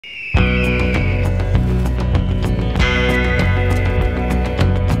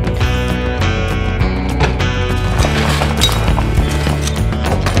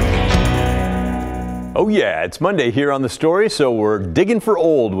Oh yeah, it's Monday here on The Story, so we're digging for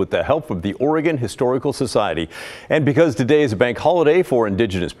old with the help of the Oregon Historical Society. And because today is a bank holiday for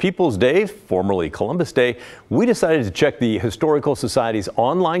Indigenous Peoples Day, formerly Columbus Day, we decided to check the Historical Society's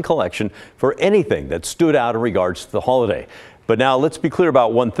online collection for anything that stood out in regards to the holiday. But now let's be clear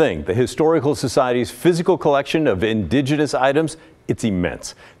about one thing. The Historical Society's physical collection of Indigenous items, it's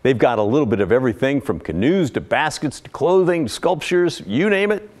immense. They've got a little bit of everything from canoes to baskets to clothing, sculptures, you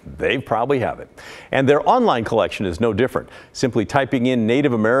name it, they probably have it. And their online collection is no different. Simply typing in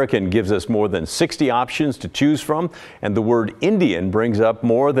Native American gives us more than 60 options to choose from, and the word Indian brings up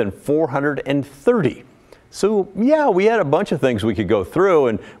more than 430. So yeah, we had a bunch of things we could go through,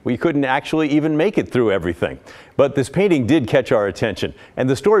 and we couldn't actually even make it through everything. But this painting did catch our attention, and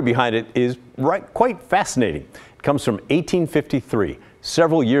the story behind it is quite fascinating. It comes from 1853,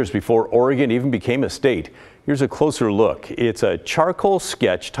 several years before Oregon even became a state. Here's a closer look. It's a charcoal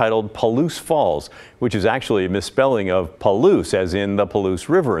sketch titled Palouse Falls, which is actually a misspelling of Palouse, as in the Palouse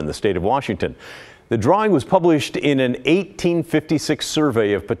River in the state of Washington. The drawing was published in an 1856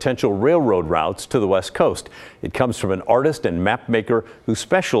 survey of potential railroad routes to the West Coast. It comes from an artist and map maker who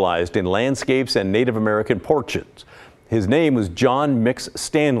specialized in landscapes and Native American portraits. His name was John Mix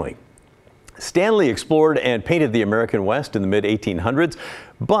Stanley. Stanley explored and painted the American West in the mid-1800s,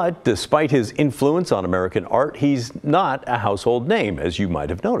 but despite his influence on American art, he's not a household name, as you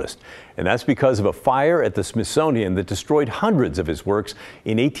might have noticed. And that's because of a fire at the Smithsonian that destroyed hundreds of his works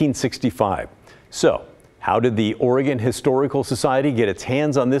in 1865. So, how did the Oregon Historical Society get its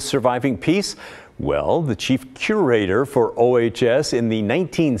hands on this surviving piece? Well, the chief curator for OHS in the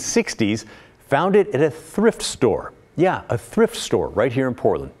 1960s found it at a thrift store. Yeah, a thrift store right here in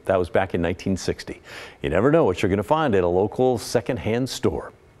Portland. That was back in 1960. You never know what you're going to find at a local secondhand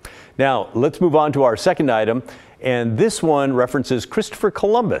store. Now, let's move on to our second item, and this one references Christopher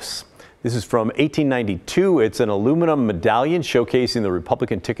Columbus. This is from 1892. It's an aluminum medallion showcasing the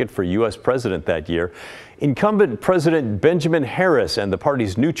Republican ticket for U.S. president that year. Incumbent President Benjamin Harris and the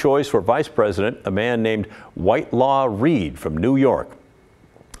party's new choice for vice president, a man named Whitelaw Reid from New York.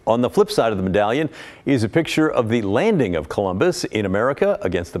 On the flip side of the medallion is a picture of the landing of Columbus in America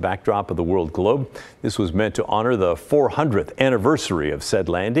against the backdrop of the world globe. This was meant to honor the 400th anniversary of said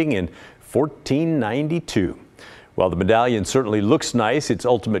landing in 1492. While the medallion certainly looks nice, its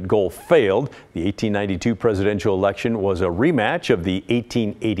ultimate goal failed. The 1892 presidential election was a rematch of the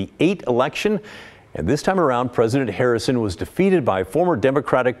 1888 election, and this time around President Harrison was defeated by former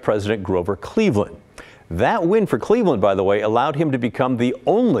Democratic President Grover Cleveland. That win for Cleveland, by the way, allowed him to become the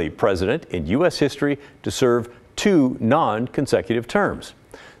only president in U.S. history to serve 2 non-consecutive terms.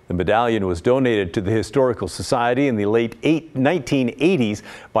 The medallion was donated to the Historical Society in the late 1980s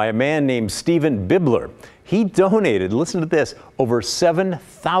by a man named Stephen Bibler. He donated, listen to this, over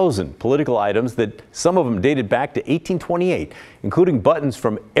 7,000 political items that some of them dated back to 1828, including buttons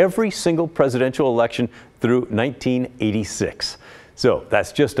from every single presidential election through 1986. So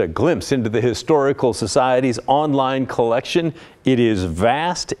that's just a glimpse into the Historical Society's online collection. It is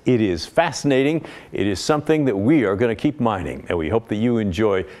vast, it is fascinating, it is something that we are going to keep mining, and we hope that you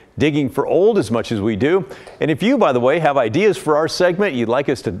enjoy digging for old as much as we do. And if you, by the way, have ideas for our segment you'd like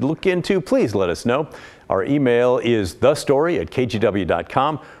us to look into, please let us know. Our email is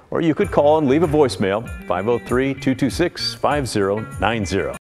thestory@kgw.com, or you could call and leave a voicemail, 503-226-5090.